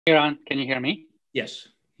You're on. Can you hear me? Yes,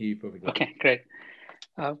 he perfectly. Okay, great.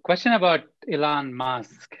 Question about Elon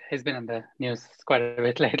Musk. He's been in the news quite a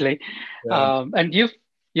bit lately, Yeah. and you've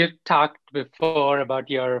talked before about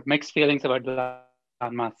your mixed feelings about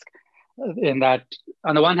Elon Musk. In that,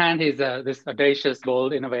 on the one hand, he's this audacious,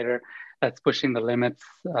 bold innovator that's pushing the limits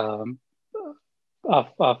of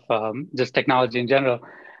just technology in general.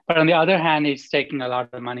 But on the other hand, he's taking a lot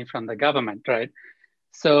of money from the government, right?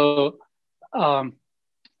 So. Um,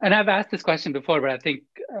 And I've asked this question before, but I think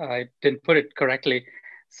I didn't put it correctly.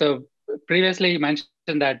 So previously, you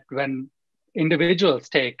mentioned that when individuals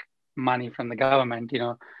take money from the government,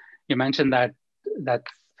 you mentioned that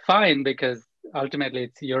that's fine because ultimately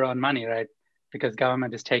it's your own money, right? Because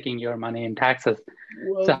government is taking your money in taxes.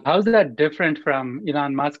 So Well, how's that different from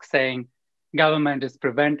Elon Musk saying government is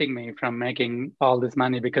preventing me from making all this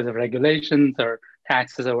money because of regulations or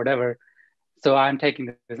taxes or whatever? So I'm taking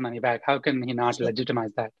this money back. How can he not so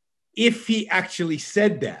legitimize that? if he actually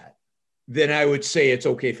said that, then I would say it's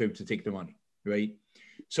okay for him to take the money, right?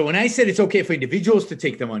 So when I said it's okay for individuals to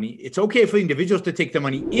take the money, it's okay for individuals to take the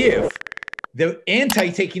money if they're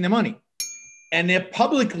anti-taking the money and they're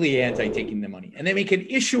publicly anti-taking the money, and they make an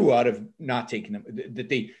issue out of not taking them,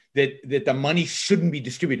 that the money shouldn't be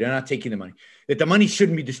distributed. They're not taking the money, that the money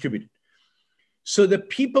shouldn't be distributed. So the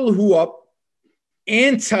people who are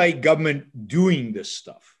anti-government doing this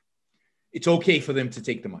stuff, it's okay for them to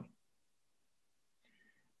take the money.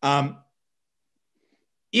 Um,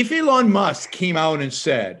 if Elon Musk came out and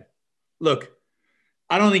said, look,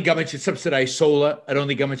 I don't think government should subsidize solar. I don't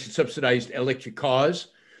think government should subsidize electric cars.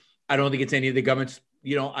 I don't think it's any of the government's,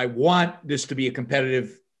 I want this to be a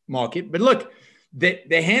competitive market. But look,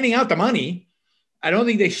 they're handing out the money. I don't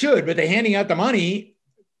think they should, but they're handing out the money.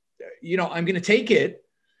 I'm going to take it.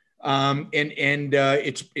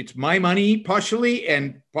 It's my money partially,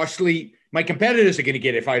 and partially my competitors are going to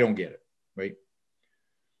get it if I don't get it, right?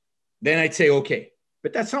 Then I'd say, okay.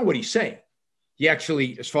 But that's not what he's saying. He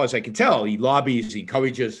actually, as far as I can tell, he lobbies, he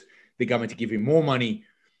encourages the government to give him more money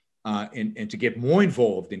and to get more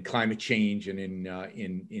involved in climate change and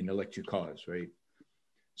in electric cars, right?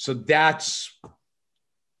 So that's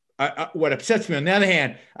what upsets me. On the other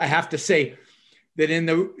hand, I have to say that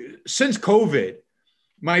since COVID,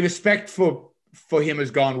 my respect for him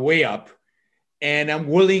has gone way up, and I'm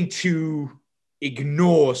willing to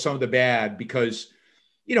ignore some of the bad because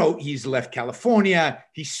he's left California.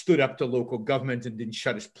 He stood up to local government and didn't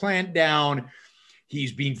shut his plant down.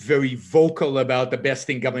 He's been very vocal about the best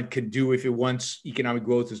thing government can do if it wants economic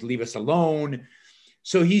growth is leave us alone.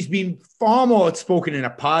 So he's been far more outspoken in a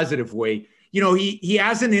positive way. He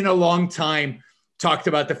hasn't in a long time talked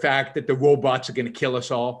about the fact that the robots are going to kill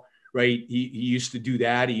us all, right? He used to do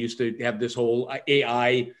that. He used to have this whole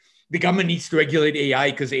AI. The government needs to regulate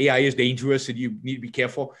AI because AI is dangerous and you need to be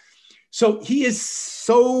careful. So he is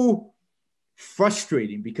so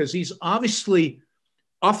frustrating because he's obviously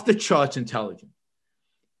off the charts intelligent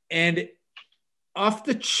and off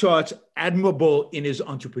the charts admirable in his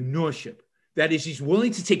entrepreneurship. That is, he's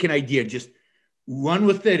willing to take an idea, just run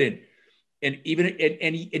with it, and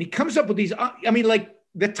he comes up with these. Like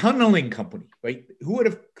the tunneling company, right? Who would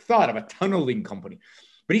have thought of a tunneling company?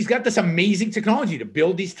 But he's got this amazing technology to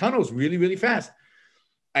build these tunnels really, really fast.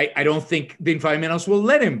 I don't think the environmentalists will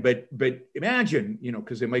let him, but imagine,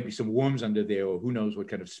 because there might be some worms under there, or who knows what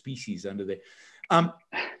kind of species under there.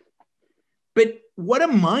 But what a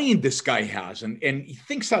mind this guy has, and he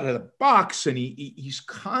thinks out of the box, and he's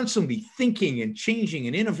constantly thinking and changing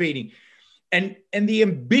and innovating, and the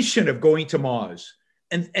ambition of going to Mars,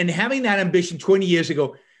 and having that ambition 20 years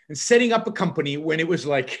ago, and setting up a company when it was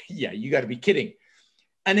like, yeah, you got to be kidding.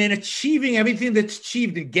 And then achieving everything that's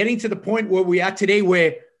achieved and getting to the point where we are today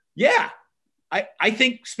where, yeah, I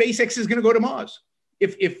think SpaceX is going to go to Mars.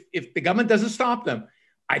 If the government doesn't stop them,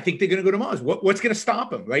 I think they're going to go to Mars. What's going to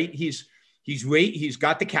stop him, right? He's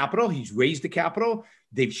got the capital. He's raised the capital.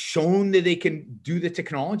 They've shown that they can do the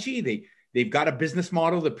technology. They've got a business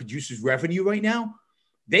model that produces revenue right now.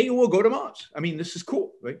 They will go to Mars. I mean, this is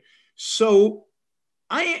cool, right? So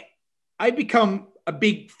I become a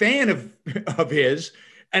big fan of his.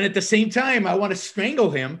 And at the same time, I want to strangle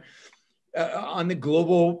him on the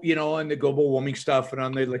global, on the global warming stuff, and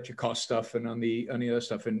on the electric car stuff, and on the other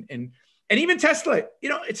stuff, and even Tesla.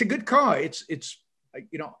 It's a good car. It's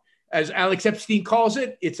as Alex Epstein calls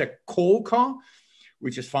it, it's a coal car,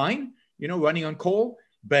 which is fine. Running on coal,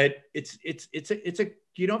 but it's a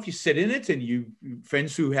if you sit in it and you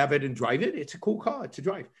friends who have it and drive it, it's a cool car to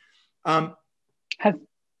drive.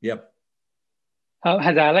 Yeah.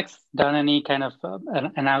 Has Alex done any kind of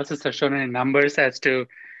analysis or shown any numbers as to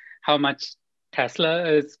how much Tesla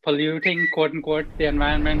is polluting, quote unquote, the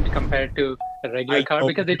environment compared to a regular I car? don't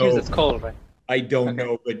Because it know. uses coal, right? I don't Okay.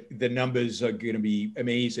 know, but the numbers are going to be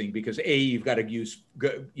amazing because A, you've got to use,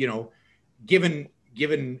 you know, given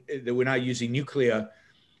that we're not using nuclear,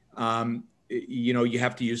 you know, you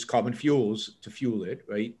have to use carbon fuels to fuel it,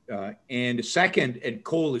 right? And second, and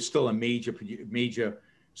coal is still a major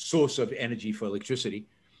source of energy for electricity.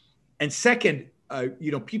 And second,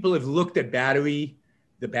 you know, people have looked at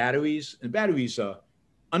the batteries, and batteries are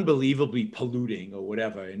unbelievably polluting or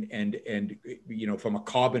whatever, and you know, from a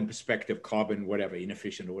carbon perspective, carbon whatever,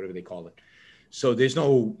 inefficient or whatever they call it. So there's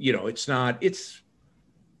no, you know, it's not, it's,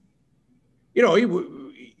 you know,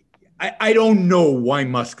 I don't know why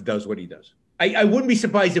Musk does what he does. I wouldn't be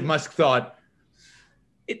surprised if Musk thought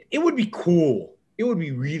it would be cool. It would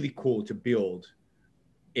be really cool to build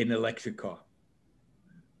an electric car.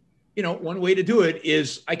 You know, one way to do it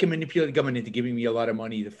is I can manipulate the government into giving me a lot of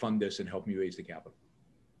money to fund this and help me raise the capital.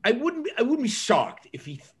 I wouldn't be shocked if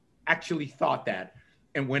he actually thought that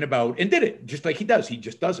and went about and did it just like he does. He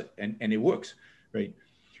just does it and it works, right?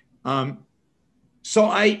 So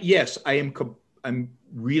I'm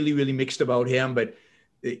really mixed about him, but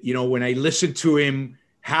you know, when I listen to him,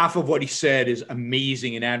 half of what he said is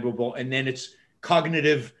amazing and admirable, and then it's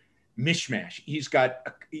cognitive mishmash. He's got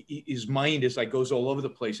his mind is like goes all over the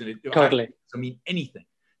place, and it Totally. doesn't mean anything.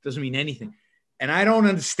 Doesn't mean anything. And I don't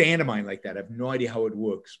understand a mind like that. I have no idea how it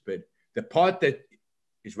works, but the part that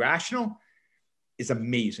is rational is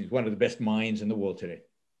amazing. He's one of the best minds in the world today.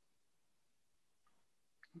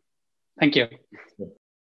 Thank you.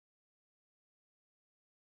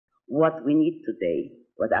 What we need today,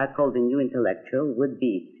 what I call the new intellectual, would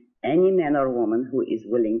be any man or woman who is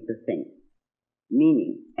willing to think.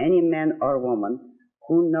 Meaning, any man or woman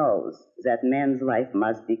who knows that man's life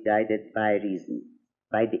must be guided by reason,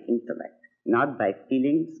 by the intellect, not by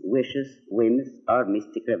feelings, wishes, whims, or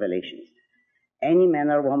mystic revelations. Any man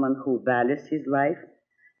or woman who values his life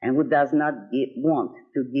and who does not want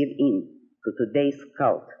to give in to today's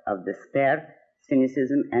cult of despair,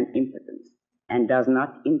 cynicism, and impotence, and does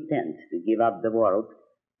not intend to give up the world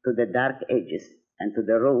to the dark ages and to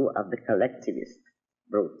the rule of the collectivist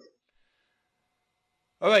brute.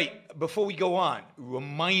 All right, before we go on,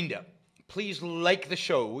 reminder, please like the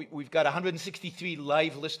show. We've got 163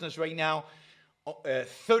 live listeners right now,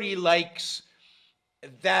 30 likes.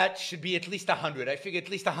 That should be at least 100. I figure at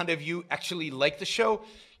least 100 of you actually like the show.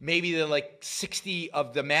 Maybe there are like 60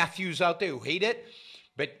 of the Matthews out there who hate it.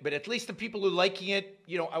 But at least the people who are liking it,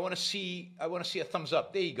 you know, I want to see a thumbs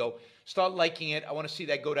up. There you go. Start liking it. I want to see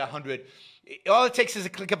that go to 100. All it takes is a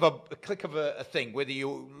click of a thing, whether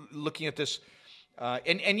you're looking at this.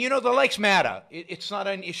 And you know, the likes matter. It's not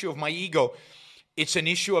an issue of my ego. It's an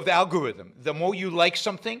issue of the algorithm. The more you like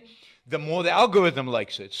something, the more the algorithm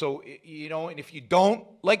likes it. So, you know, and if you don't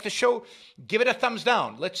like the show, give it a thumbs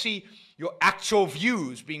down. Let's see your actual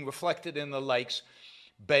views being reflected in the likes.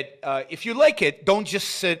 But if you like it, don't just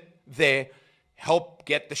sit there. Help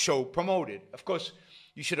get the show promoted. Of course,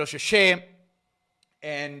 you should also share.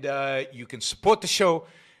 And you can support the show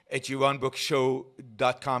at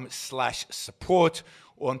JeronBrooksShow.com/support,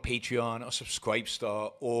 or on Patreon or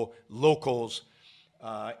Subscribestar or Locals,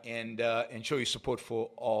 and show your support for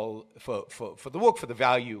the work, for the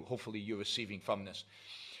value hopefully you're receiving from this.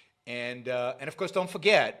 And of course, don't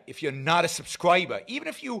forget, if you're not a subscriber, even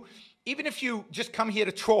if you just come here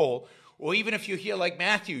to troll, or even if you're here like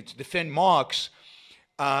Matthew to defend Marx,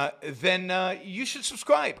 then you should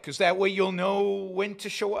subscribe, because that way you'll know when to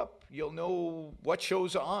show up. You'll know what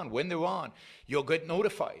shows are on, when they're on. You'll get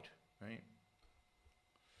notified, right?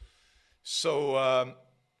 So,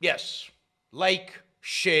 yes, like,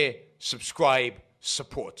 share, subscribe,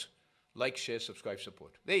 support. Like, share, subscribe,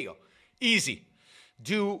 support. There you go. Easy.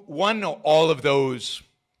 Do one or all of those,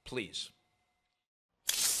 please.